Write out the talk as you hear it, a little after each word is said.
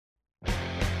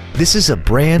This is a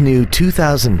brand new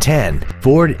 2010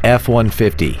 Ford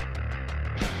F-150.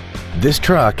 This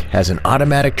truck has an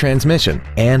automatic transmission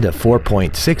and a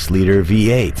 4.6-liter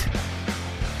V8.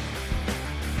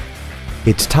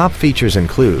 Its top features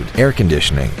include air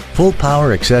conditioning, full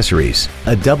power accessories,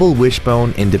 a double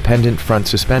wishbone independent front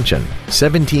suspension,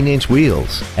 17-inch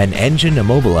wheels, an engine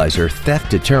immobilizer theft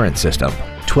deterrent system,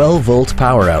 12-volt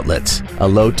power outlets, a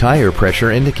low tire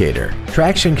pressure indicator,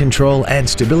 traction control and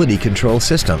stability control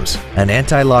systems, an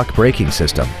anti-lock braking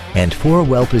system, and 4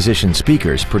 well-positioned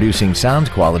speakers producing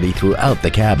sound quality throughout the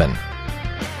cabin.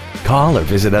 Call or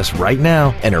visit us right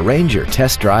now and arrange your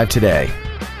test drive today.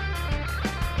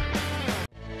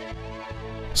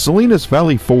 Salinas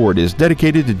Valley Ford is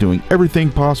dedicated to doing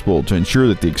everything possible to ensure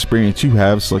that the experience you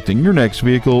have selecting your next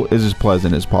vehicle is as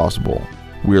pleasant as possible.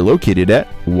 We are located at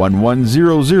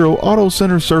 1100 Auto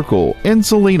Center Circle in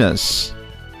Salinas.